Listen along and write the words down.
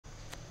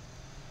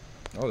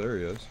Oh, there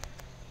he is.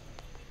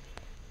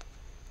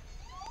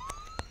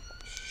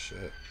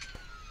 Shit.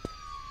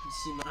 You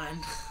see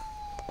mine?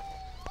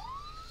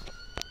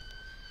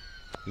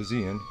 Is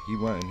he in? He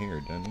went in here,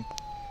 didn't he?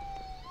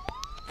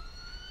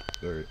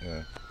 There,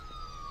 yeah.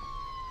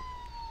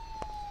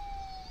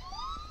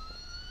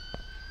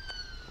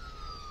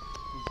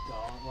 He's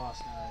gone,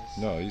 lost guys.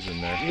 No, he's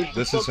in there. Nigga,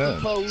 This fuck is the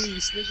him.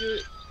 police,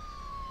 nigga.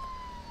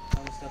 I'm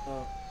gonna step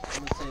up.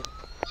 I'm gonna say.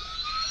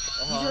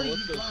 What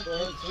the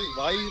fuck? Wait,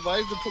 why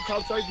is the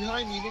cops right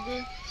behind me,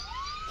 nigga?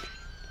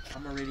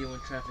 I'm a radio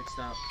and traffic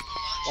stop.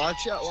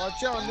 Watch out,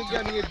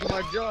 nigga. I need to do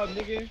my job,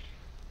 nigga.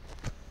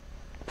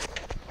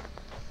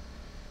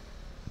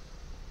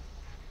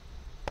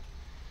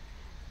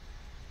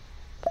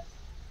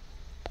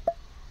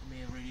 I'm a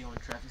radio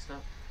and traffic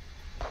stop.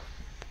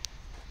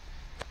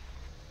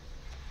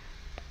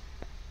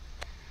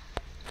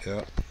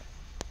 Yeah.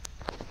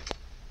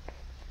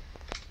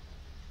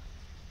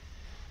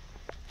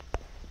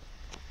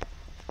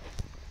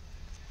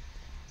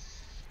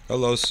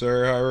 Hello,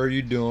 sir. How are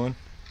you doing?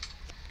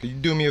 Can you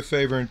do me a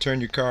favor and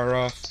turn your car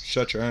off?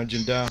 Shut your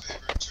engine down.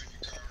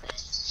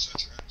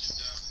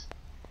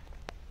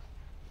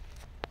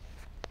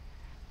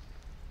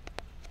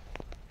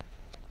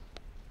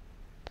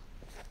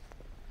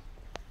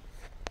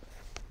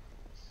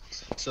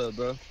 What's up,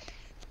 bro?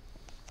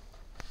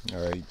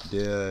 All right.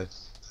 Yeah.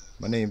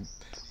 My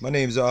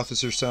name's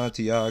Officer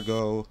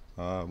Santiago.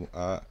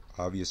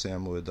 Obviously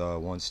I'm with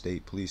one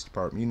state police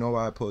department. You know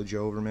why I pulled you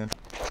over, man?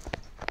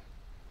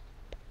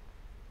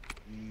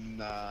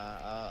 Nah,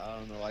 I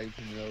don't know why you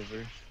pulled me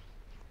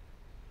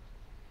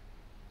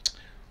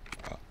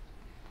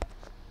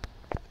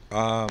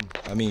over.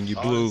 I mean, you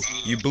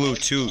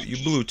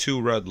blew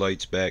two red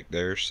lights back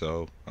there,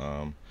 so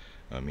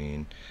I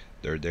mean,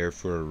 they're there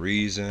for a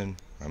reason.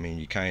 I mean,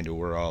 you kind of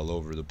were all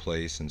over the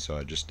place, and so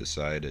I just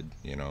decided,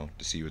 you know,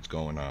 to see what's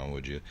going on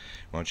with you.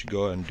 Why don't you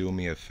go ahead and do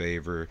me a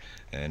favor,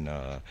 and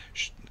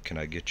can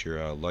I get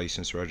your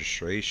license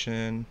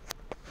registration?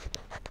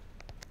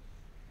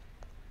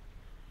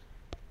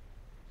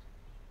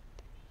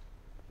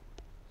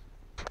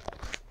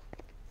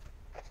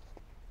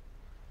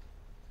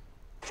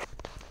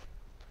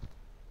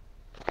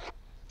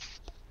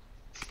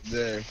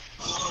 There.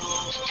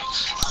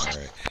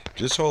 Alright.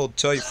 Just hold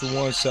tight for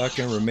 1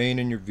 second. Remain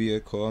in your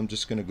vehicle. I'm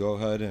just going to go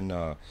ahead and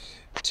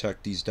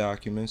check these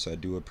documents. I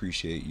do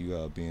appreciate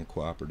you being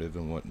cooperative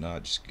and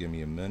whatnot. Just give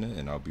me a minute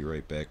and I'll be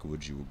right back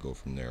with you. We'll go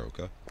from there,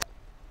 okay?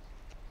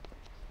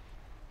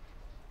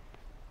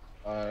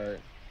 Alright.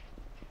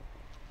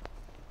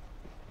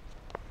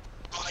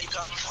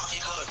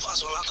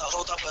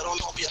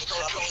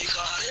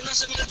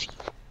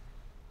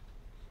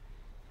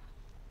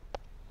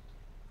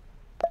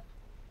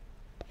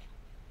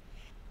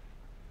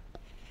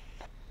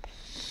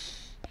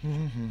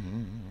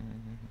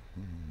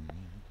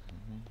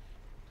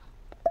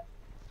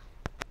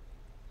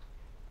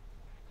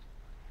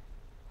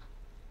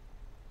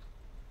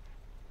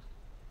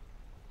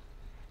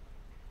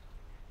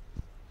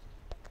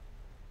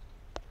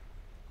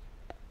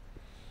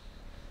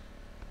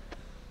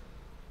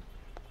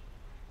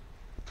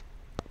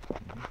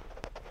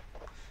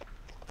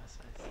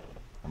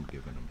 I'm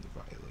giving him the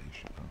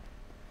violation, huh?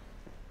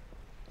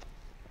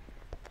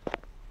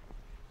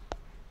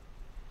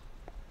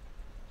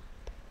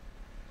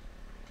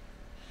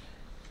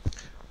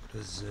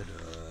 What is it,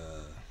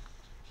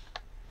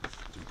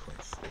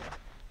 3.4.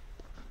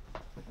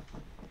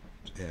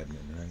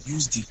 Admin, right?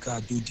 Use the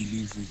car, do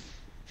delivery.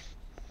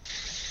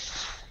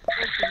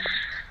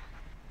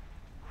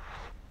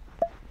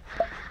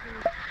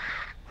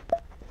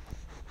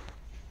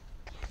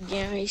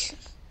 Generation.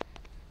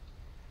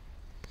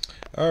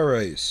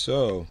 Alright,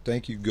 so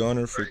thank you,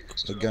 Gunner, for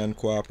again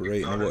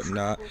cooperating and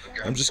whatnot.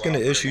 I'm just going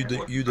to issue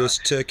you this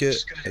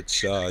ticket. It's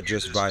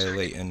just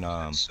violating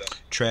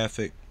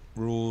traffic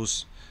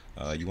rules.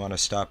 You want to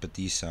stop at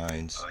these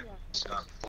signs.